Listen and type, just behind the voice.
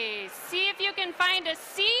see if you can find a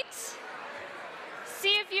seat.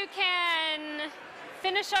 See if you can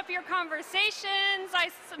finish up your conversations.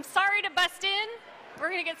 I'm sorry to bust in. We're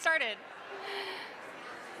going to get started.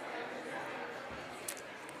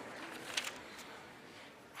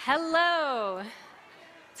 Hello.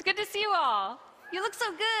 It's good to see you all. You look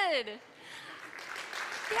so good.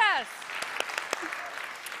 Yes.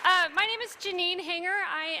 My name is Janine Hanger.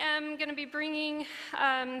 I am going to be bringing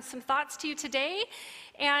some thoughts to you today.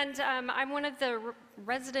 And I'm one of the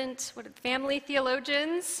resident family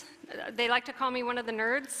theologians. They like to call me one of the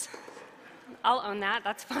nerds. I'll own that.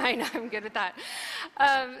 That's fine. I'm good with that.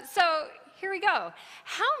 So here we go.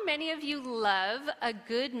 How many of you love a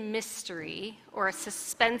good mystery or a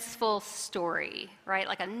suspenseful story, right?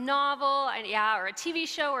 Like a novel, yeah, or a TV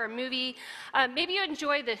show or a movie. Maybe you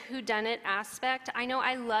enjoy the whodunit aspect. I know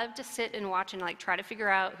I love to sit and watch and try to figure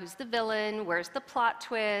out who's the villain, where's the plot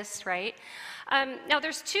twist, right? Now,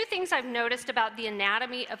 there's two things I've noticed about the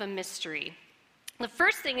anatomy of a mystery. The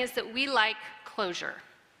first thing is that we like closure.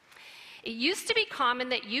 It used to be common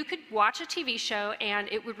that you could watch a TV show and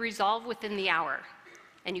it would resolve within the hour.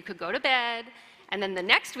 And you could go to bed, and then the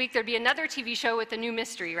next week there'd be another TV show with a new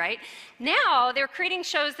mystery, right? Now they're creating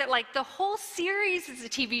shows that the whole series is a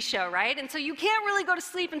TV show, right? And so you can't really go to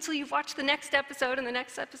sleep until you've watched the next episode and the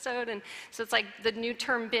next episode. And so it's like the new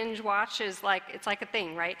term binge watch is it's like a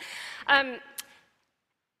thing, right?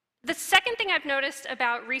 The second thing I've noticed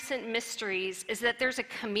about recent mysteries is that there's a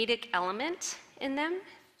comedic element in them.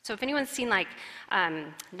 So if anyone's seen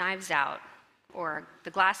Knives Out or The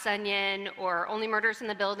Glass Onion or Only Murders in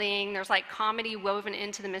the Building, there's comedy woven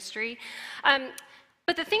into the mystery.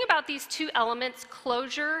 But the thing about these two elements,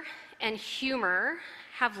 closure and humor,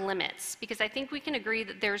 have limits, because I think we can agree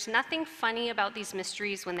that there's nothing funny about these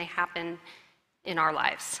mysteries when they happen in our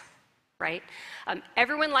lives, right?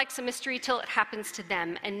 Everyone likes a mystery till it happens to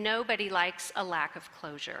them, and nobody likes a lack of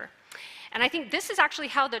closure. And I think this is actually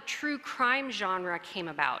how the true crime genre came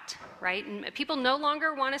about, right? And people no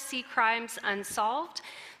longer want to see crimes unsolved,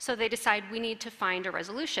 so they decide we need to find a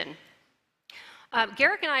resolution.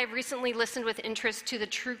 Garrick and I have recently listened with interest to the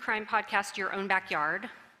true crime podcast, Your Own Backyard.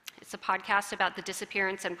 It's a podcast about the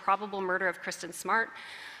disappearance and probable murder of Kristen Smart,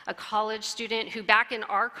 a college student who back in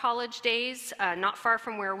our college days, not far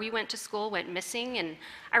from where we went to school, went missing. And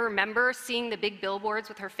I remember seeing the big billboards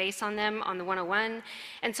with her face on them on the 101.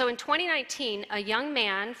 And so in 2019, a young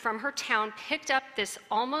man from her town picked up this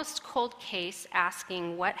almost cold case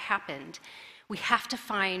asking, what happened? We have to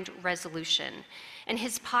find resolution. And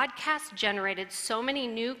his podcast generated so many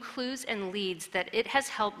new clues and leads that it has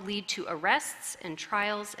helped lead to arrests and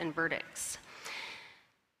trials and verdicts.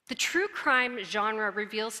 The true crime genre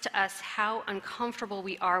reveals to us how uncomfortable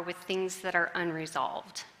we are with things that are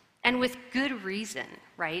unresolved, and with good reason,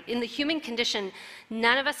 right? In the human condition,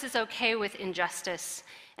 none of us is okay with injustice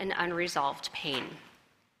and unresolved pain.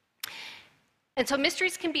 And so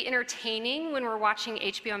mysteries can be entertaining when we're watching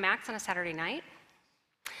HBO Max on a Saturday night.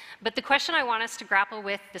 But the question I want us to grapple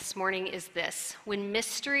with this morning is this: when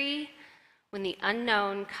the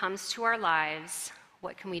unknown comes to our lives,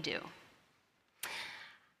 what can we do?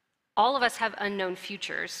 All of us have unknown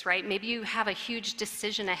futures, right? Maybe you have a huge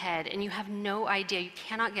decision ahead and you have no idea, you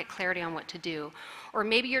cannot get clarity on what to do. Or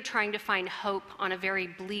maybe you're trying to find hope on a very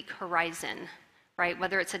bleak horizon, right?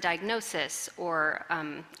 Whether it's a diagnosis or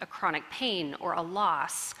a chronic pain or a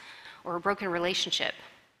loss or a broken relationship.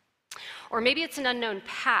 Or maybe it's an unknown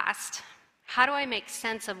past. How do I make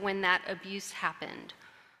sense of when that abuse happened?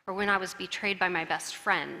 Or when I was betrayed by my best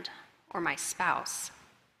friend or my spouse?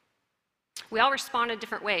 We all respond in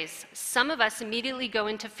different ways. Some of us immediately go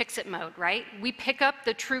into fix-it mode, right? We pick up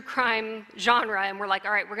the true crime genre and we're like,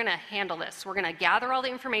 all right, we're going to handle this. We're going to gather all the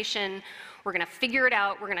information, we're going to figure it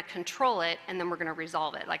out, we're going to control it, and then we're going to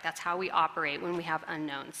resolve it. That's how we operate when we have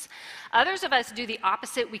unknowns. Others of us do the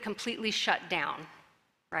opposite. We completely shut down,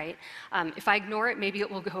 right? If I ignore it, maybe it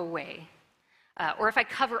will go away. Or if I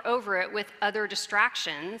cover over it with other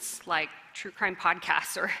distractions, like true crime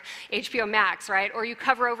podcasts or HBO Max, right? Or you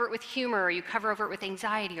cover over it with humor, or you cover over it with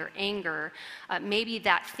anxiety or anger, maybe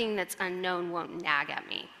that thing that's unknown won't nag at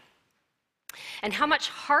me. And how much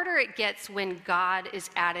harder it gets when God is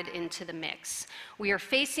added into the mix. We are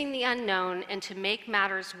facing the unknown, and to make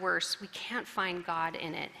matters worse, we can't find God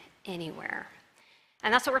in it anywhere.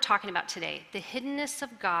 And that's what we're talking about today, the hiddenness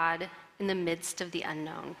of God in the midst of the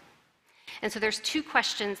unknown. And so there's two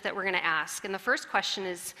questions that we're going to ask. And the first question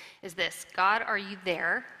is this: God, are you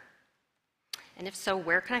there? And if so,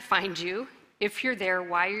 where can I find you? If you're there,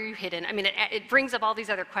 why are you hidden? I mean, it brings up all these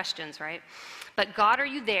other questions, right? But God, are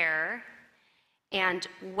you there? And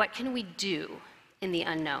what can we do in the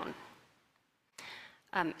unknown?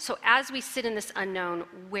 So as we sit in this unknown,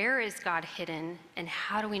 where is God hidden and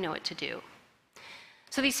how do we know what to do?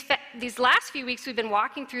 So these last few weeks, we've been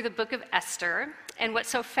walking through the book of Esther, and what's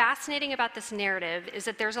so fascinating about this narrative is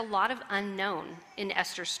that there's a lot of unknown in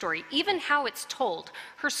Esther's story, even how it's told.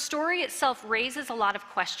 Her story itself raises a lot of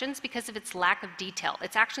questions because of its lack of detail.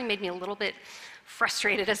 It's actually made me a little bit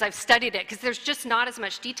frustrated as I've studied it, because there's just not as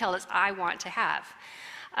much detail as I want to have.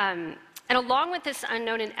 And along with this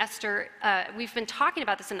unknown in Esther, we've been talking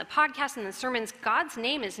about this in the podcast and the sermons, God's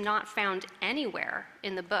name is not found anywhere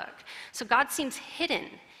in the book. So God seems hidden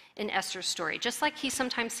in Esther's story, just like he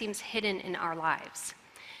sometimes seems hidden in our lives.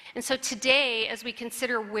 And so today, as we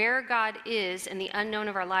consider where God is in the unknown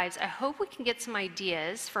of our lives, I hope we can get some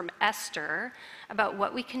ideas from Esther about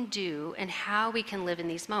what we can do and how we can live in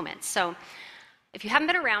these moments. So if you haven't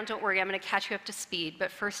been around, don't worry, I'm going to catch you up to speed.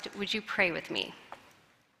 But first, would you pray with me?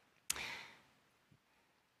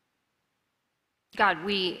 God,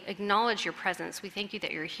 we acknowledge your presence. We thank you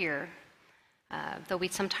that you're here. Though we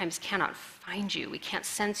sometimes cannot find you, we can't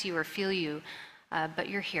sense you or feel you, but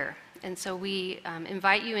you're here. And so we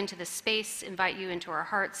invite you into this space, invite you into our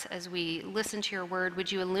hearts as we listen to your word.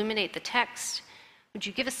 Would you illuminate the text? Would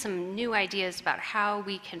you give us some new ideas about how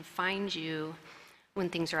we can find you when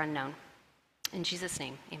things are unknown? In Jesus'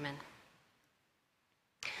 name, amen.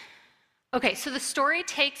 Okay, so the story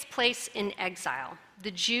takes place in exile.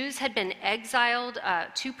 The Jews had been exiled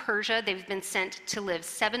to Persia. They've been sent to live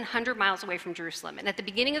 700 miles away from Jerusalem. And at the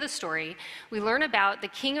beginning of the story, we learn about the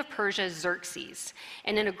king of Persia, Xerxes.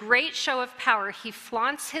 And in a great show of power, he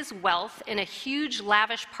flaunts his wealth in a huge,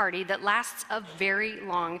 lavish party that lasts a very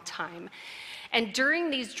long time. And during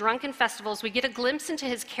these drunken festivals, we get a glimpse into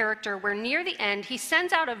his character where near the end, he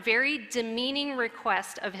sends out a very demeaning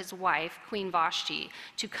request of his wife, Queen Vashti,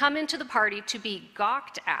 to come into the party to be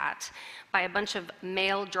gawked at by a bunch of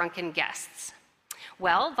male drunken guests.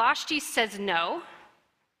 Well, Vashti says no.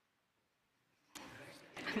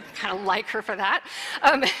 I kind of like her for that.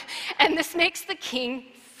 And this makes the king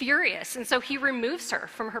furious. And so he removes her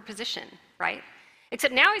from her position, right?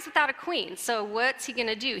 Except now he's without a queen, so what's he going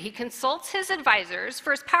to do? He consults his advisors.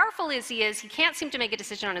 For as powerful as he is, he can't seem to make a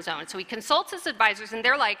decision on his own. So he consults his advisors, and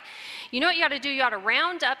they're like, you know what you ought to do? You ought to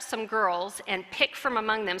round up some girls and pick from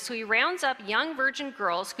among them. So he rounds up young virgin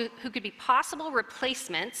girls who could be possible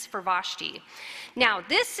replacements for Vashti. Now,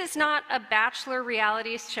 this is not a Bachelor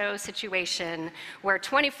reality show situation where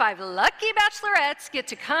 25 lucky bachelorettes get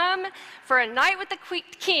to come for a night with the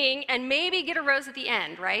king and maybe get a rose at the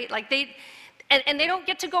end, right? And they don't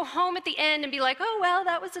get to go home at the end and be like, oh, well,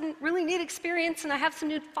 that was a really neat experience and I have some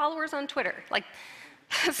new followers on Twitter.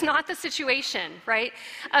 That's not the situation, right?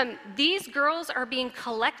 These girls are being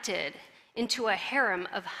collected into a harem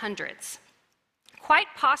of hundreds, quite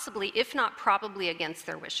possibly, if not probably, against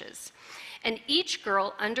their wishes. And each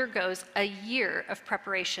girl undergoes a year of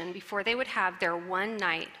preparation before they would have their one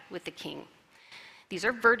night with the king. These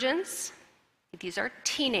are virgins. These are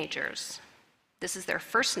teenagers. This is their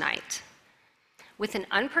first night with an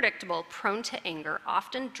unpredictable, prone to anger,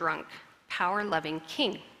 often drunk, power-loving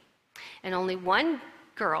king. And only one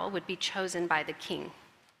girl would be chosen by the king,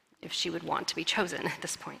 if she would want to be chosen at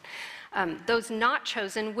this point. Those not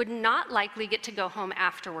chosen would not likely get to go home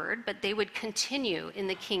afterward, but they would continue in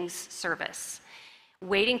the king's service,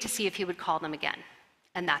 waiting to see if he would call them again.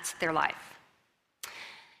 And that's their life.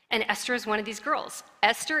 And Esther is one of these girls.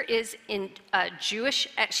 Esther is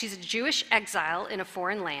she's a Jewish exile in a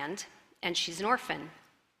foreign land, and she's an orphan.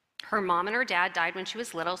 Her mom and her dad died when she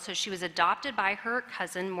was little, so she was adopted by her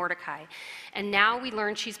cousin Mordecai. And now we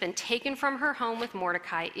learn she's been taken from her home with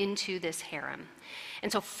Mordecai into this harem.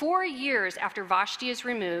 And so 4 years after Vashti is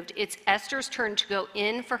removed, it's Esther's turn to go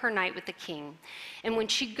in for her night with the king. And when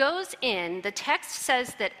she goes in, the text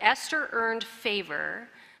says that Esther earned favor,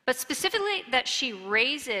 but specifically that she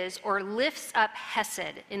raises or lifts up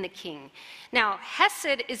Hesed in the king. Now,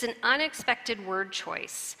 Hesed is an unexpected word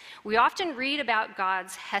choice. We often read about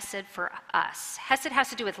God's Hesed for us. Hesed has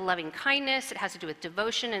to do with loving kindness, it has to do with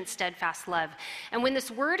devotion and steadfast love. And when this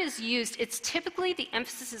word is used, it's typically the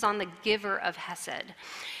emphasis is on the giver of Hesed.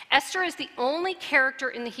 Esther is the only character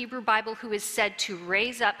in the Hebrew Bible who is said to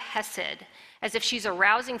raise up Hesed, as if she's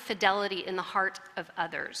arousing fidelity in the heart of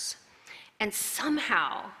others. And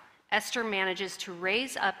somehow, Esther manages to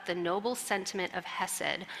raise up the noble sentiment of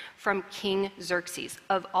Hesed from King Xerxes,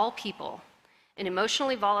 of all people, an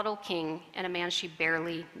emotionally volatile king and a man she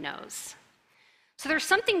barely knows. So there's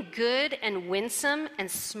something good and winsome and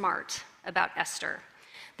smart about Esther.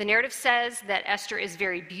 The narrative says that Esther is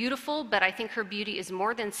very beautiful, but I think her beauty is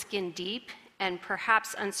more than skin deep, and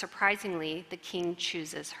perhaps unsurprisingly, the king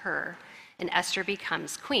chooses her, and Esther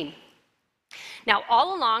becomes queen. Now,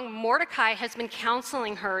 all along, Mordecai has been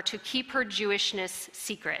counseling her to keep her Jewishness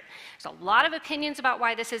secret. There's a lot of opinions about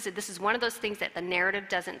why this is. This is one of those things that the narrative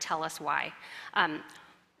doesn't tell us why.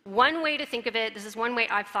 One way to think of it, this is one way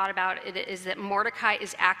I've thought about it, is that Mordecai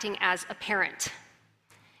is acting as a parent.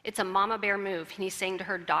 It's a mama bear move. And he's saying to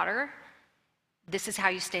her daughter, this is how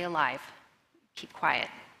you stay alive. Keep quiet.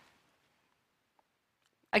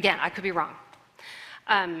 Again, I could be wrong.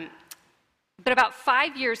 But about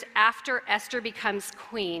 5 years after Esther becomes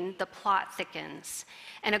queen, the plot thickens,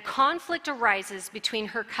 and a conflict arises between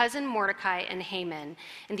her cousin Mordecai and Haman.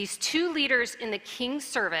 And these two leaders in the king's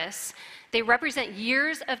service, they represent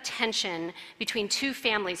years of tension between two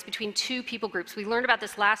families, between two people groups. We learned about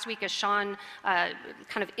this last week as Sean kind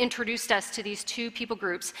of introduced us to these two people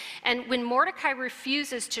groups. And when Mordecai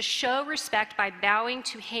refuses to show respect by bowing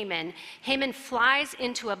to Haman, Haman flies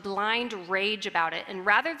into a blind rage about it. And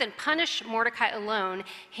rather than punish Mordecai alone,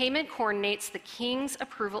 Haman coordinates the king's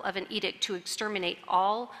approval of an edict to exterminate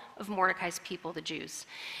all of Mordecai's people, the Jews.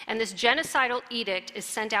 And this genocidal edict is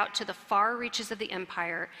sent out to the far reaches of the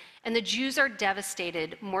empire, and the Jews are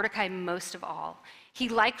devastated, Mordecai most of all. He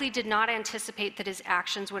likely did not anticipate that his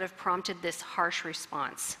actions would have prompted this harsh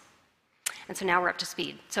response. And so now we're up to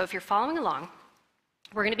speed. So if you're following along,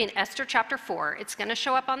 we're going to be in Esther chapter 4. It's going to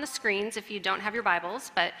show up on the screens if you don't have your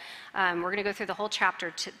Bibles, but we're going to go through the whole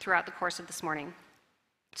chapter throughout the course of this morning.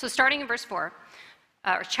 So starting in verse 4,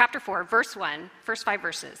 or chapter 4, verse 1, first 5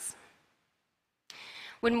 verses.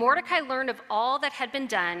 When Mordecai learned of all that had been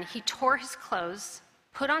done, he tore his clothes,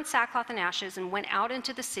 put on sackcloth and ashes, and went out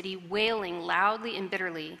into the city, wailing loudly and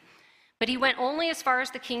bitterly. But he went only as far as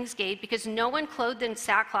the king's gate, because no one clothed in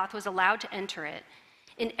sackcloth was allowed to enter it.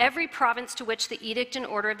 In every province to which the edict and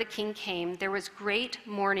order of the king came, there was great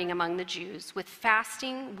mourning among the Jews, with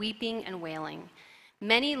fasting, weeping, and wailing.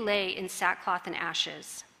 Many lay in sackcloth and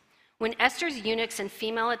ashes. When Esther's eunuchs and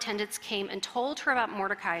female attendants came and told her about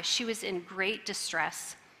Mordecai, she was in great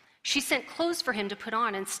distress. She sent clothes for him to put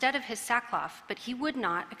on instead of his sackcloth, but he would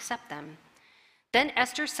not accept them. Then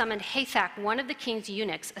Esther summoned Hathach, one of the king's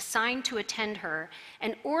eunuchs, assigned to attend her,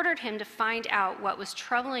 and ordered him to find out what was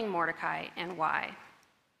troubling Mordecai and why.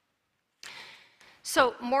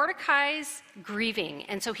 So Mordecai's grieving,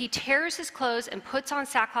 and so he tears his clothes and puts on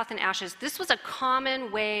sackcloth and ashes. This was a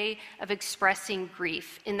common way of expressing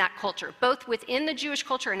grief in that culture, both within the Jewish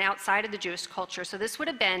culture and outside of the Jewish culture. So this would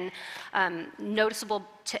have been noticeable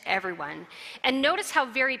to everyone. And notice how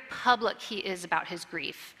very public he is about his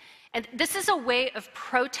grief. And this is a way of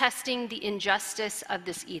protesting the injustice of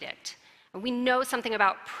this edict. And we know something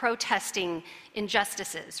about protesting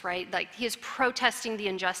injustices, right? Like he is protesting the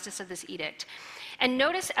injustice of this edict. And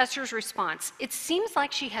notice Esther's response. It seems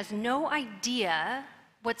like she has no idea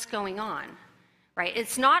what's going on, right?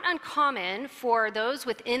 It's not uncommon for those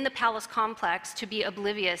within the palace complex to be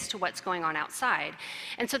oblivious to what's going on outside.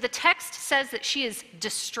 And so the text says that she is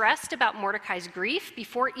distressed about Mordecai's grief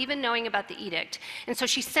before even knowing about the edict. And so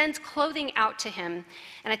she sends clothing out to him.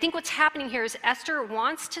 And I think what's happening here is Esther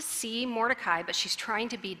wants to see Mordecai, but she's trying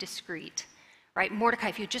to be discreet. Right, Mordecai,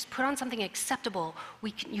 if you just put on something acceptable,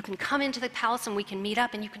 you can come into the palace and we can meet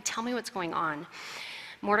up and you can tell me what's going on.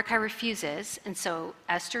 Mordecai refuses, and so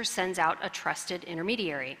Esther sends out a trusted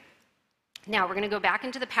intermediary. Now, we're going to go back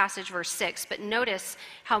into the passage, verse 6, but notice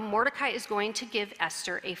how Mordecai is going to give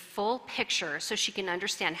Esther a full picture so she can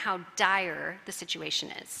understand how dire the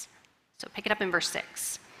situation is. So pick it up in verse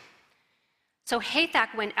 6. So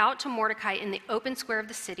Hathach went out to Mordecai in the open square of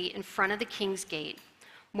the city in front of the king's gate.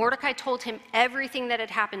 Mordecai told him everything that had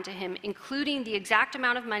happened to him, including the exact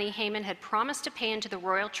amount of money Haman had promised to pay into the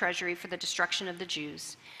royal treasury for the destruction of the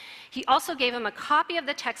Jews. He also gave him a copy of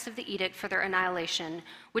the text of the edict for their annihilation,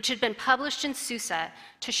 which had been published in Susa,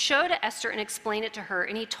 to show to Esther and explain it to her,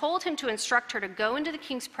 and he told him to instruct her to go into the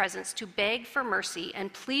king's presence to beg for mercy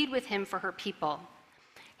and plead with him for her people.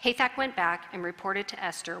 Hathach went back and reported to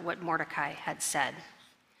Esther what Mordecai had said.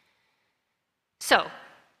 So,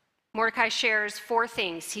 Mordecai shares 4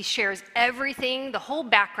 things. He shares everything, the whole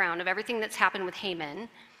background of everything that's happened with Haman,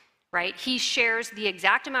 right? He shares the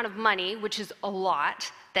exact amount of money, which is a lot,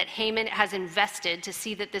 that Haman has invested to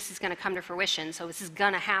see that this is going to come to fruition, so this is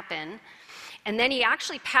going to happen. And then he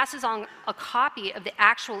actually passes on a copy of the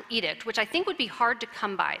actual edict, which I think would be hard to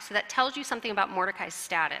come by. So that tells you something about Mordecai's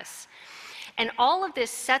status. And all of this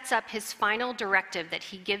sets up his final directive that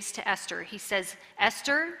he gives to Esther. He says,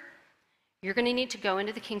 Esther, you're going to need to go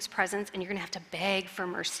into the king's presence and you're going to have to beg for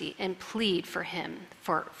mercy and plead for him,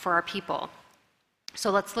 for our people. So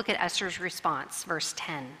let's look at Esther's response, verse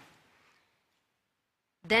 10.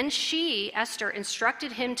 Then she, Esther,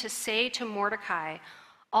 instructed him to say to Mordecai,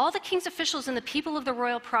 All the king's officials and the people of the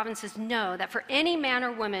royal provinces know that for any man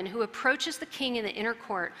or woman who approaches the king in the inner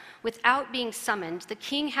court without being summoned, the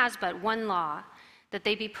king has but one law, that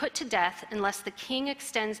they be put to death unless the king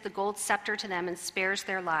extends the gold scepter to them and spares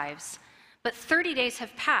their lives. But 30 days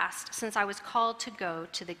have passed since I was called to go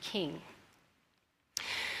to the king."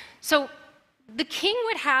 So the king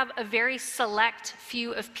would have a very select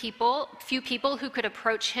few people who could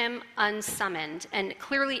approach him unsummoned, and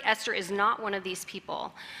clearly Esther is not one of these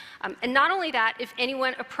people. And not only that, if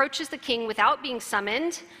anyone approaches the king without being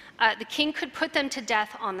summoned, the king could put them to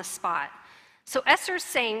death on the spot. So Esther's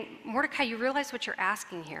saying, "Mordecai, you realize what you're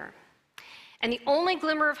asking here." And the only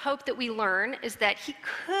glimmer of hope that we learn is that he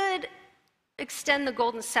could extend the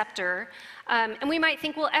golden scepter. And we might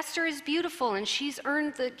think, well, Esther is beautiful and she's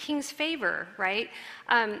earned the king's favor, right?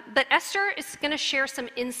 But Esther is going to share some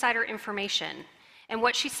insider information. And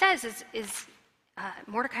what she says is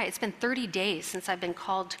Mordecai, it's been 30 days since I've been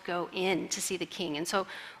called to go in to see the king. And so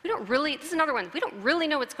this is another one, we don't really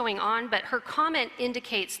know what's going on, but her comment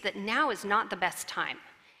indicates that now is not the best time.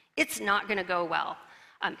 It's not going to go well.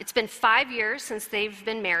 It's been 5 years since they've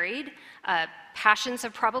been married. Passions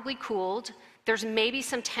have probably cooled. There's maybe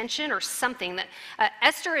some tension or something that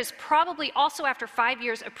Esther is probably also, after 5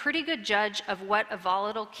 years, a pretty good judge of what a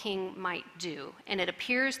volatile king might do. And it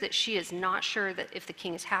appears that she is not sure that if the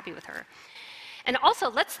king is happy with her. And also,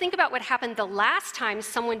 let's think about what happened the last time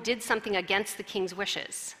someone did something against the king's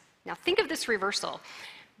wishes. Now, think of this reversal.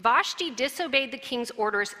 Vashti disobeyed the king's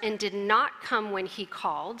orders and did not come when he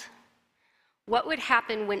called. What would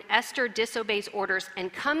happen when Esther disobeys orders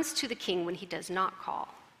and comes to the king when he does not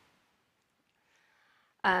call?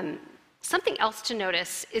 Something else to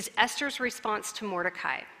notice is Esther's response to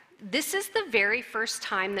Mordecai. This is the very first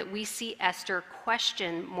time that we see Esther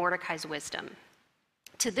question Mordecai's wisdom.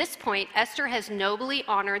 To this point, Esther has nobly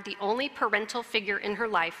honored the only parental figure in her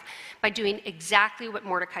life by doing exactly what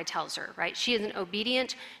Mordecai tells her, right? She is an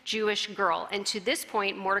obedient Jewish girl, and to this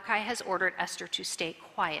point, Mordecai has ordered Esther to stay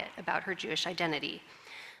quiet about her Jewish identity.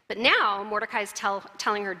 But now, Mordecai is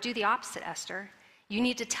telling her, do the opposite, Esther. You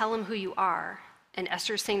need to tell him who you are. And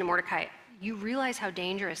Esther is saying to Mordecai, you realize how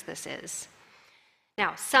dangerous this is.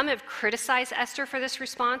 Now, some have criticized Esther for this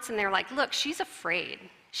response, and they're like, look, she's afraid.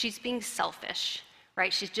 She's being selfish.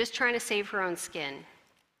 Right? She's just trying to save her own skin.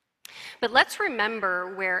 But let's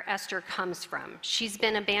remember where Esther comes from. She's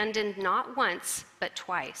been abandoned not once, but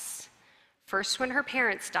twice. First when her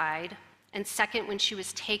parents died, and second when she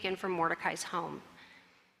was taken from Mordecai's home.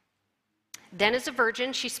 Then as a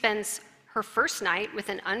virgin, she spends her first night with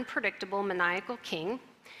an unpredictable, maniacal king,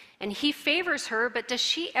 and he favors her, but does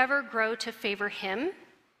she ever grow to favor him?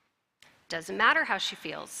 Doesn't matter how she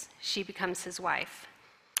feels. She becomes his wife.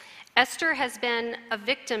 Esther has been a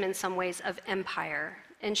victim in some ways of empire,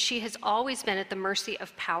 and she has always been at the mercy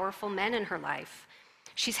of powerful men in her life.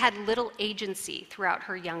 She's had little agency throughout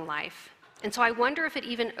her young life. And so I wonder if it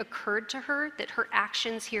even occurred to her that her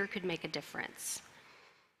actions here could make a difference.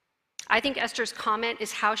 I think Esther's comment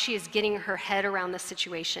is how she is getting her head around the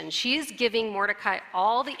situation. She is giving Mordecai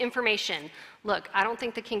all the information. Look, I don't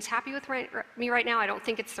think the king's happy with me right now. I don't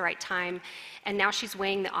think it's the right time. And now she's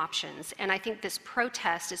weighing the options. And I think this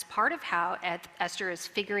protest is part of how Esther is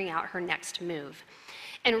figuring out her next move.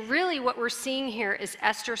 And really what we're seeing here is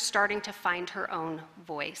Esther starting to find her own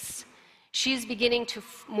voice. She's beginning to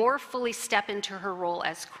more fully step into her role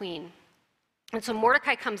as queen. And so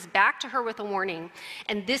Mordecai comes back to her with a warning,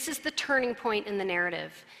 and this is the turning point in the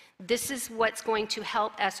narrative. This is what's going to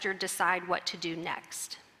help Esther decide what to do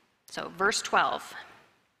next. So, verse 12.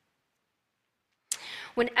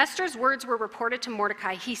 When Esther's words were reported to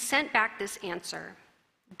Mordecai, he sent back this answer.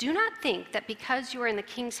 Do not think that because you are in the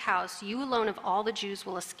king's house, you alone of all the Jews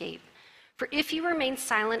will escape. For if you remain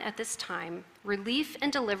silent at this time, relief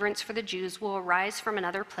and deliverance for the Jews will arise from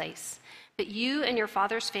another place, but you and your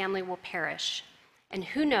father's family will perish. And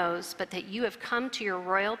who knows but that you have come to your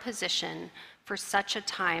royal position for such a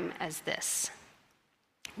time as this.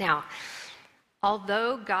 Now,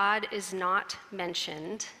 although God is not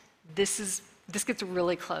mentioned, this gets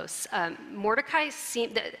really close.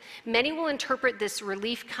 Many will interpret this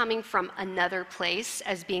relief coming from another place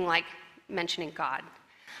as being like mentioning God.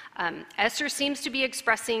 Esther seems to be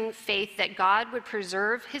expressing faith that God would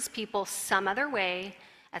preserve his people some other way,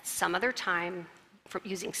 at some other time, for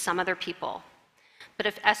using some other people. But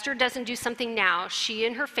if Esther doesn't do something now, she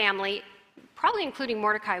and her family, probably including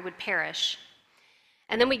Mordecai, would perish.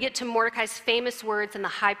 And then we get to Mordecai's famous words in the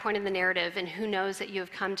high point of the narrative, and who knows that you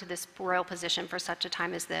have come to this royal position for such a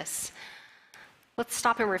time as this. Let's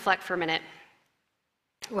stop and reflect for a minute.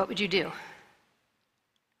 What would you do?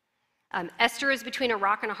 Esther is between a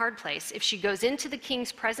rock and a hard place. If she goes into the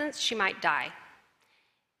king's presence, she might die,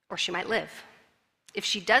 or she might live. If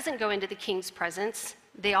she doesn't go into the king's presence,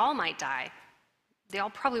 they all might die. They all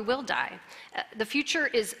probably will die. The future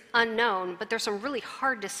is unknown, but there's some really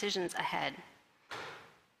hard decisions ahead.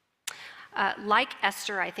 Like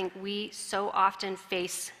Esther, I think we so often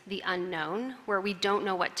face the unknown, where we don't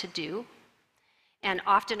know what to do. And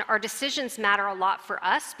often our decisions matter a lot for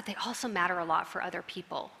us, but they also matter a lot for other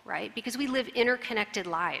people, right? Because we live interconnected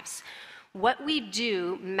lives. What we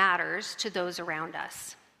do matters to those around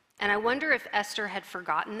us. And I wonder if Esther had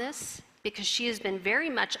forgotten this, because she has been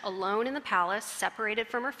very much alone in the palace, separated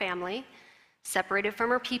from her family, separated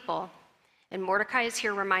from her people. And Mordecai is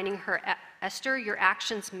here reminding her, Esther, your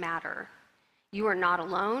actions matter. You are not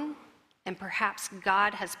alone, and perhaps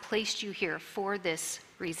God has placed you here for this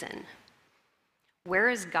reason.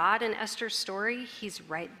 Where is God in Esther's story? He's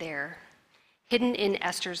right there, hidden in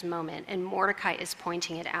Esther's moment, and Mordecai is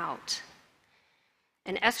pointing it out.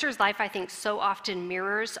 And Esther's life, I think, so often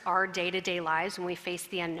mirrors our day-to-day lives when we face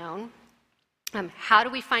the unknown. How do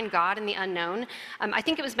we find God in the unknown? I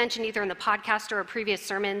think it was mentioned either in the podcast or a previous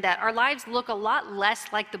sermon that our lives look a lot less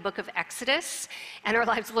like the book of Exodus, and our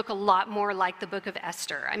lives look a lot more like the book of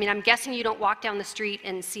Esther. I mean, I'm guessing you don't walk down the street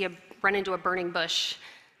and run into a burning bush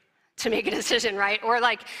to make a decision, right? Or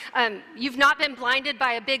you've not been blinded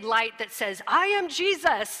by a big light that says, I am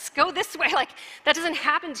Jesus, go this way. That doesn't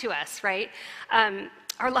happen to us, right?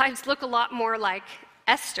 Our lives look a lot more like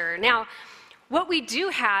Esther. Now, what we do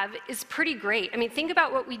have is pretty great. I mean, think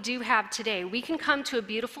about what we do have today. We can come to a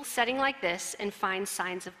beautiful setting like this and find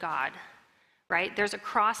signs of God, right? There's a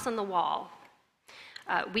cross on the wall.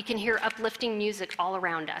 We can hear uplifting music all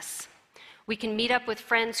around us. We can meet up with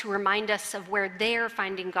friends who remind us of where they're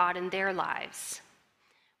finding God in their lives.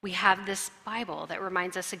 We have this Bible that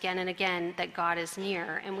reminds us again and again that God is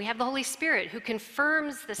near. And we have the Holy Spirit who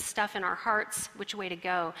confirms this stuff in our hearts, which way to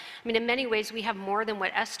go. I mean, in many ways, we have more than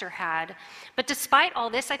what Esther had. But despite all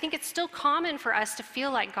this, I think it's still common for us to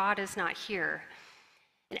feel like God is not here.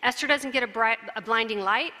 And Esther doesn't get a blinding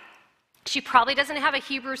light. She probably doesn't have a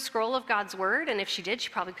Hebrew scroll of God's word. And if she did, she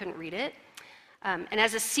probably couldn't read it. And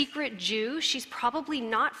as a secret Jew, she's probably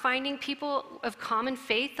not finding people of common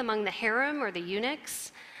faith among the harem or the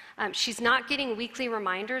eunuchs. She's not getting weekly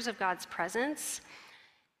reminders of God's presence.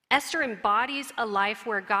 Esther embodies a life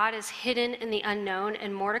where God is hidden in the unknown,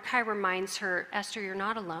 and Mordecai reminds her, Esther, you're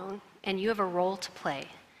not alone, and you have a role to play.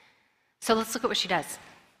 So let's look at what she does.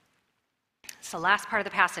 It's the last part of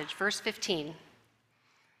the passage, verse 15.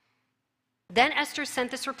 Then Esther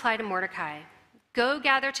sent this reply to Mordecai. Go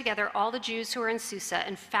gather together all the Jews who are in Susa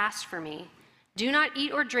and fast for me. Do not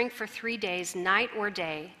eat or drink for 3 days, night or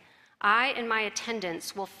day. I and my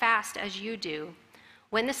attendants will fast as you do.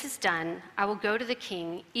 When this is done, I will go to the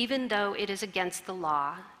king, even though it is against the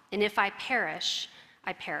law. And if I perish,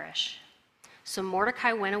 I perish. So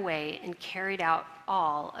Mordecai went away and carried out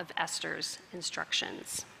all of Esther's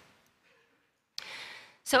instructions.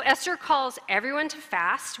 So Esther calls everyone to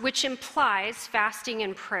fast, which implies fasting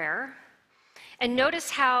and prayer. And notice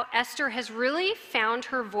how Esther has really found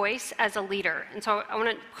her voice as a leader. And so I want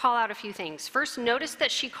to call out a few things. First, notice that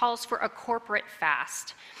she calls for a corporate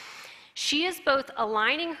fast. She is both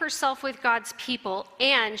aligning herself with God's people,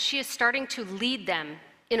 and she is starting to lead them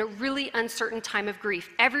in a really uncertain time of grief.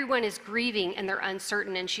 Everyone is grieving and they're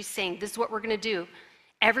uncertain, and she's saying, this is what we're going to do.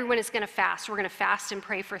 Everyone is going to fast. We're going to fast and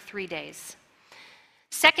pray for 3 days.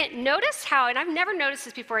 Second, notice how, and I've never noticed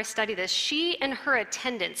this before I studied this, she and her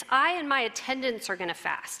attendants, I and my attendants are going to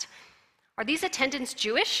fast. Are these attendants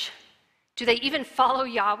Jewish? Do they even follow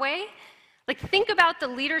Yahweh? Think about the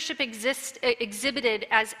leadership exhibited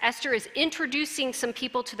as Esther is introducing some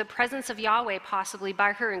people to the presence of Yahweh, possibly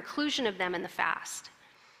by her inclusion of them in the fast.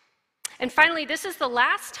 And finally, this is the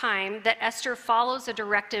last time that Esther follows a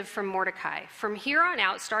directive from Mordecai. From here on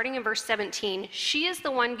out, starting in verse 17, she is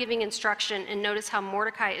the one giving instruction, and notice how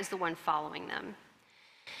Mordecai is the one following them.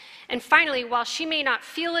 And finally, while she may not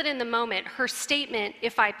feel it in the moment, her statement,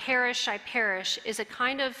 if I perish, I perish, is a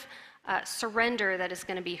kind of surrender that is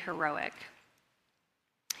going to be heroic.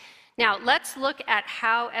 Now, let's look at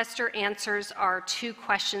how Esther answers our 2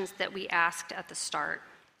 questions that we asked at the start.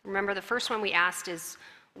 Remember, the first one we asked is,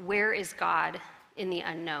 where is God in the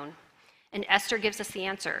unknown? And Esther gives us the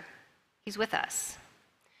answer. He's with us.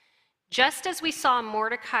 Just as we saw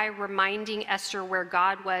Mordecai reminding Esther where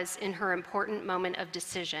God was in her important moment of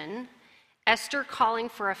decision, Esther calling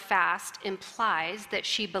for a fast implies that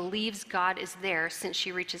she believes God is there since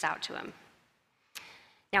she reaches out to him.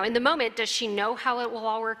 Now, in the moment, does she know how it will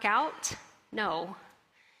all work out? No.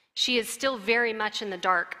 She is still very much in the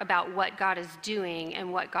dark about what God is doing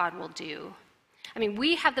and what God will do. I mean,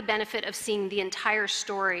 we have the benefit of seeing the entire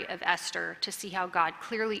story of Esther to see how God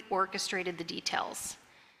clearly orchestrated the details.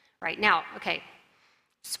 Right now, okay,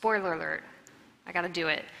 spoiler alert, I got to do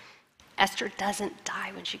it. Esther doesn't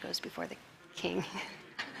die when she goes before the king.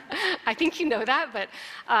 I think you know that, but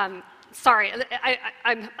sorry,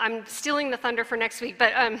 I'm stealing the thunder for next week.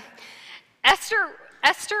 But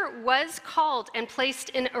Esther was called and placed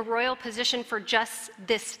in a royal position for just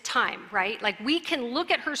this time, right? Like, we can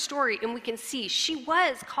look at her story and we can see she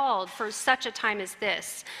was called for such a time as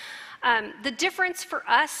this. The difference for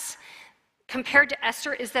us compared to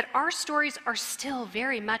Esther is that our stories are still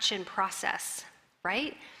very much in process,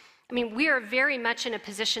 right? I mean, we are very much in a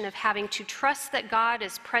position of having to trust that God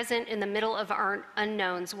is present in the middle of our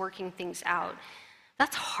unknowns, working things out.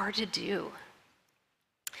 That's hard to do.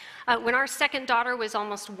 When our second daughter was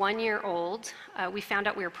almost 1 year old, we found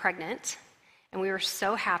out we were pregnant, and we were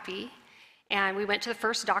so happy. And we went to the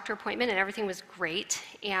first doctor appointment, and everything was great,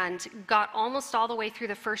 and got almost all the way through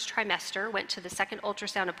the first trimester, went to the second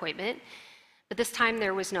ultrasound appointment, but this time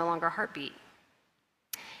there was no longer a heartbeat.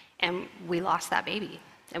 And we lost that baby.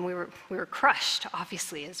 And we were crushed,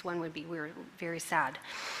 obviously, as one would be. We were very sad.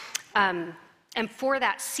 And for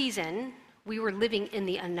that season, we were living in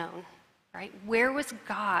the unknown, right? Where was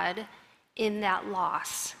God in that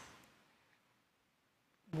loss?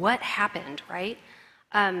 What happened, right?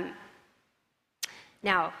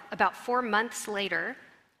 Now, about 4 months later,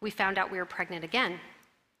 we found out we were pregnant again.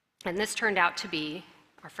 And this turned out to be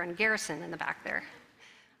our friend Garrison in the back there,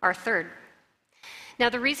 our third. Now,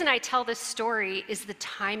 the reason I tell this story is the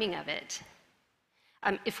timing of it.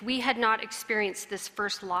 If we had not experienced this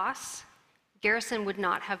first loss, Garrison would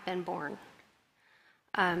not have been born.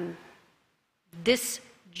 This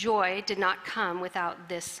joy did not come without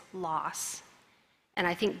this loss. And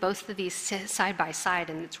I think both of these sit side by side,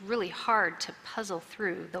 and it's really hard to puzzle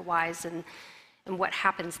through the whys and what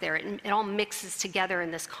happens there. It all mixes together in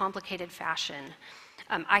this complicated fashion.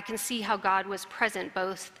 I can see how God was present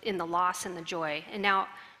both in the loss and the joy. And now,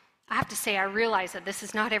 I have to say, I realize that this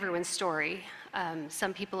is not everyone's story.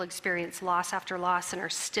 Some people experience loss after loss and are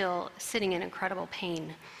still sitting in incredible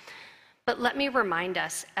pain. But let me remind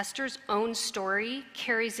us, Esther's own story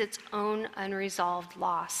carries its own unresolved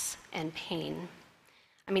loss and pain.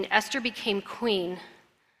 I mean, Esther became queen,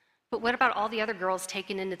 but what about all the other girls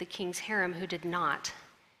taken into the king's harem who did not,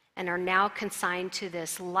 and are now consigned to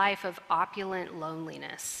this life of opulent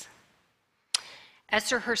loneliness?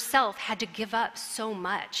 Esther herself had to give up so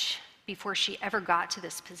much before she ever got to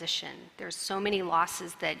this position. There's so many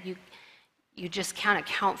losses that you just can't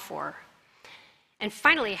account for. And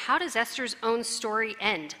finally, how does Esther's own story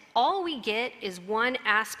end? All we get is one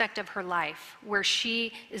aspect of her life where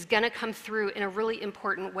she is going to come through in a really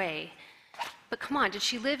important way. But come on, did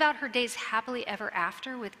she live out her days happily ever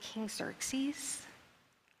after with King Xerxes?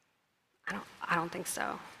 I don't think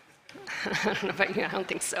so. I don't know about you, I don't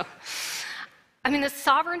think so. I mean, the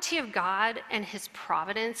sovereignty of God and his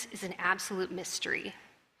providence is an absolute mystery.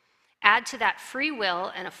 Add to that free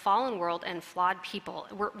will and a fallen world and flawed people.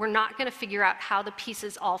 We're not going to figure out how the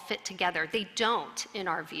pieces all fit together. They don't, in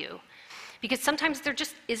our view, because sometimes there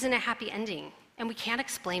just isn't a happy ending, and we can't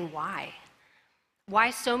explain why. Why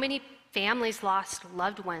so many families lost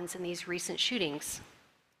loved ones in these recent shootings?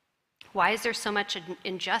 Why is there so much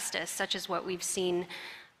injustice, such as what we've seen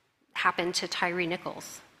happen to Tyree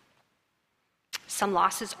Nichols? Some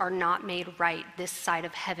losses are not made right this side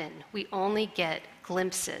of heaven. We only get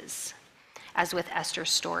glimpses, as with Esther's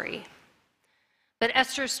story. But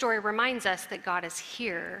Esther's story reminds us that God is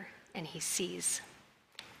here, and he sees,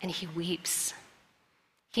 and he weeps.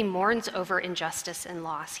 He mourns over injustice and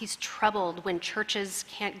loss. He's troubled when churches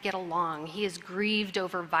can't get along. He is grieved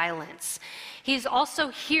over violence. He's also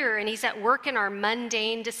here, and he's at work in our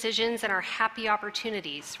mundane decisions and our happy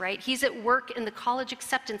opportunities, right? He's at work in the college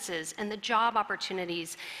acceptances and the job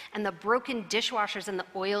opportunities and the broken dishwashers and the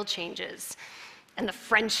oil changes and the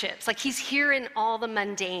friendships. Like, he's here in all the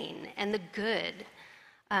mundane and the good.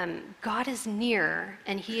 God is near,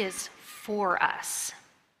 and he is for us.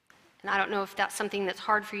 And I don't know if that's something that's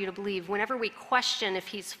hard for you to believe. Whenever we question if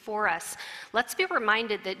he's for us, let's be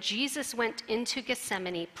reminded that Jesus went into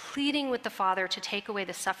Gethsemane pleading with the Father to take away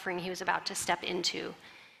the suffering he was about to step into.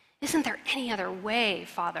 Isn't there any other way,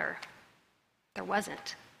 Father? There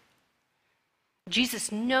wasn't.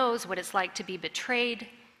 Jesus knows what it's like to be betrayed,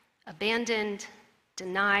 abandoned,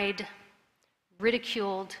 denied,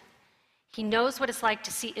 ridiculed. He knows what it's like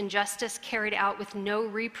to see injustice carried out with no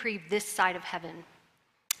reprieve this side of heaven.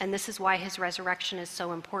 And this is why his resurrection is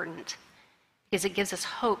so important, because it gives us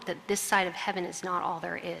hope that this side of heaven is not all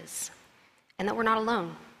there is, and that we're not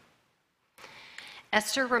alone.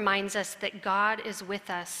 Esther reminds us that God is with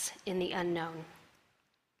us in the unknown.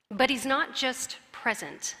 But he's not just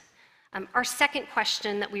present. Our second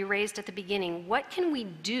question that we raised at the beginning, what can we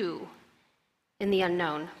do in the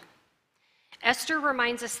unknown? Esther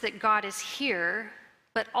reminds us that God is here,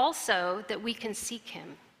 but also that we can seek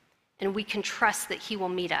him and we can trust that he will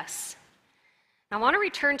meet us. Now, I want to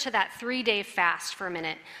return to that 3-day fast for a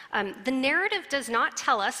minute. The narrative does not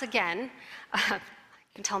tell us, again, you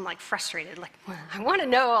can tell I'm frustrated, I want to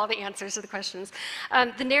know all the answers to the questions.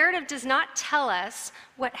 The narrative does not tell us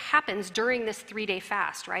what happens during this 3-day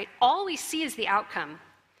fast, right? All we see is the outcome.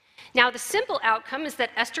 Now, the simple outcome is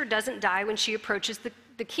that Esther doesn't die when she approaches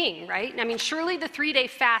the king, right? I mean, surely the 3-day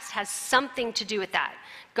fast has something to do with that.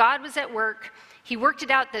 God was at work. He worked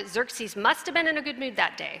it out that Xerxes must have been in a good mood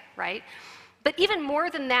that day, right? But even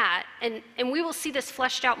more than that, and we will see this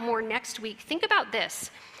fleshed out more next week, think about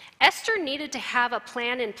this. Esther needed to have a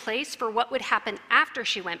plan in place for what would happen after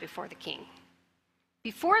she went before the king.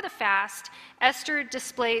 Before the fast, Esther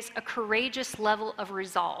displays a courageous level of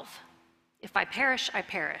resolve. If I perish, I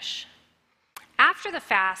perish. After the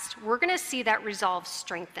fast, we're going to see that resolve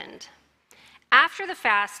strengthened. After the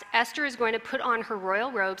fast, Esther is going to put on her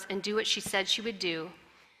royal robes and do what she said she would do.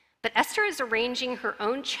 But Esther is arranging her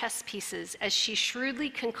own chess pieces as she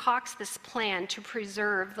shrewdly concocts this plan to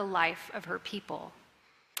preserve the life of her people.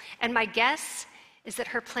 And my guess is that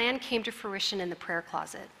her plan came to fruition in the prayer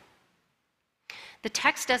closet. The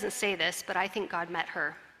text doesn't say this, but I think God met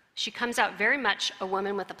her. She comes out very much a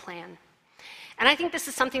woman with a plan. And I think this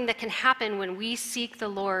is something that can happen when we seek the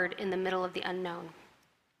Lord in the middle of the unknown.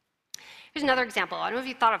 Here's another example. I don't know if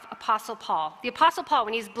you thought of Apostle Paul. The Apostle Paul,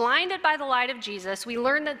 when he's blinded by the light of Jesus, we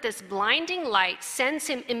learn that this blinding light sends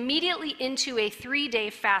him immediately into a 3-day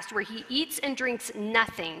fast where he eats and drinks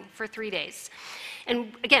nothing for 3 days.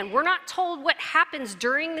 And again, we're not told what happens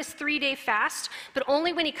during this 3-day fast, but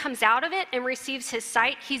only when he comes out of it and receives his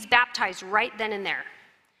sight, he's baptized right then and there.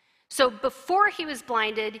 So before he was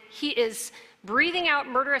blinded, he is breathing out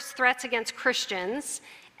murderous threats against Christians,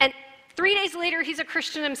 and 3 days later, he's a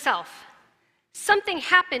Christian himself. Something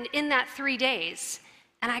happened in that 3 days,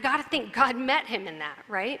 and I got to think God met him in that,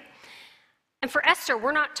 right? And for Esther,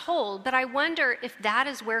 we're not told, but I wonder if that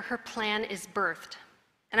is where her plan is birthed.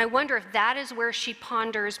 And I wonder if that is where she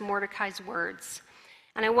ponders Mordecai's words.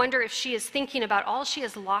 And I wonder if she is thinking about all she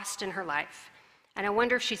has lost in her life. And I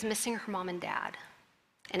wonder if she's missing her mom and dad.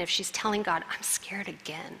 And if she's telling God, I'm scared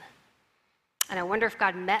again. And I wonder if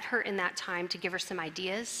God met her in that time to give her some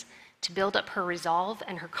ideas, to build up her resolve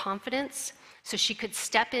and her confidence, so she could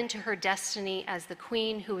step into her destiny as the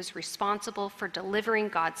queen who was responsible for delivering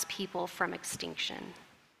God's people from extinction.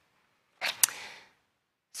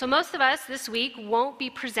 So most of us this week won't be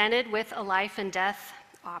presented with a life and death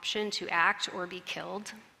option to act or be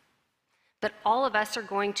killed. But all of us are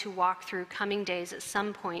going to walk through coming days at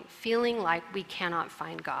some point feeling like we cannot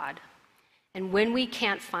find God. And when we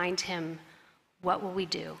can't find him, what will we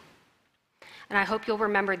do? And I hope you'll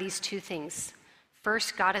remember these 2 things.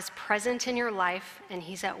 First, God is present in your life and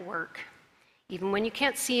he's at work. Even when you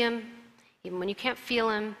can't see him, even when you can't feel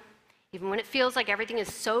him, even when it feels like everything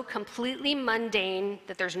is so completely mundane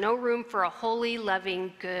that there's no room for a holy,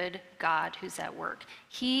 loving, good God who's at work.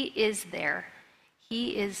 He is there.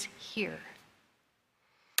 He is here.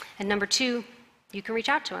 And number 2, you can reach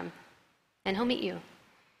out to him and he'll meet you.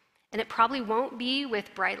 And it probably won't be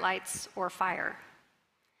with bright lights or fire,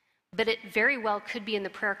 but it very well could be in the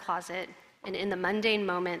prayer closet and in the mundane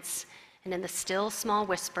moments and in the still small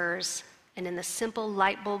whispers and in the simple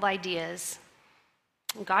light bulb ideas.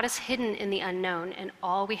 God is hidden in the unknown, and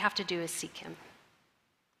all we have to do is seek him.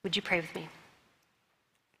 Would you pray with me?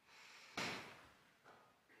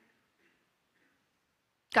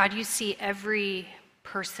 God, you see every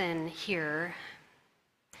person here,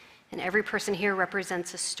 and every person here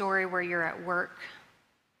represents a story where you're at work.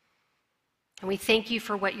 And we thank you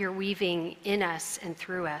for what you're weaving in us and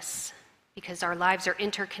through us, because our lives are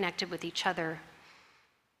interconnected with each other.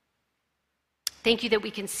 Thank you that we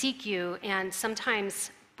can seek you, and sometimes,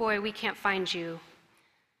 boy, we can't find you.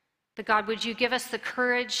 But God, would you give us the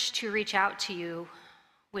courage to reach out to you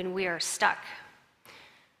when we are stuck,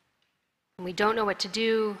 when we don't know what to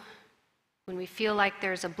do, when we feel like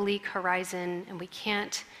there's a bleak horizon and we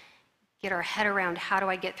can't get our head around how do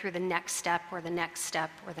I get through the next step or the next step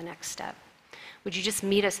or the next step. Would you just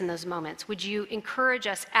meet us in those moments? Would you encourage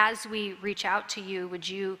us as we reach out to you? Would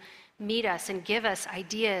you meet us and give us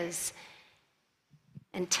ideas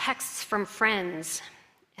and texts from friends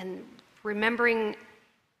and remembering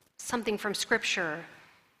something from Scripture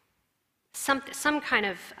some kind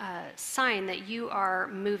of sign that you are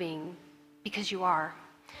moving, because you are.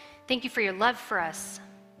 Thank you for your love for us.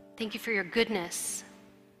 Thank you for your goodness.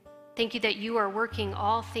 Thank you that you are working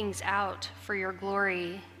all things out for your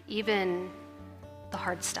glory, even the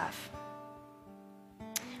hard stuff.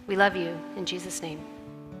 We love you. In Jesus' name,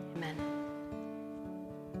 amen.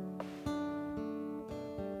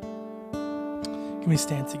 Can we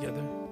stand together?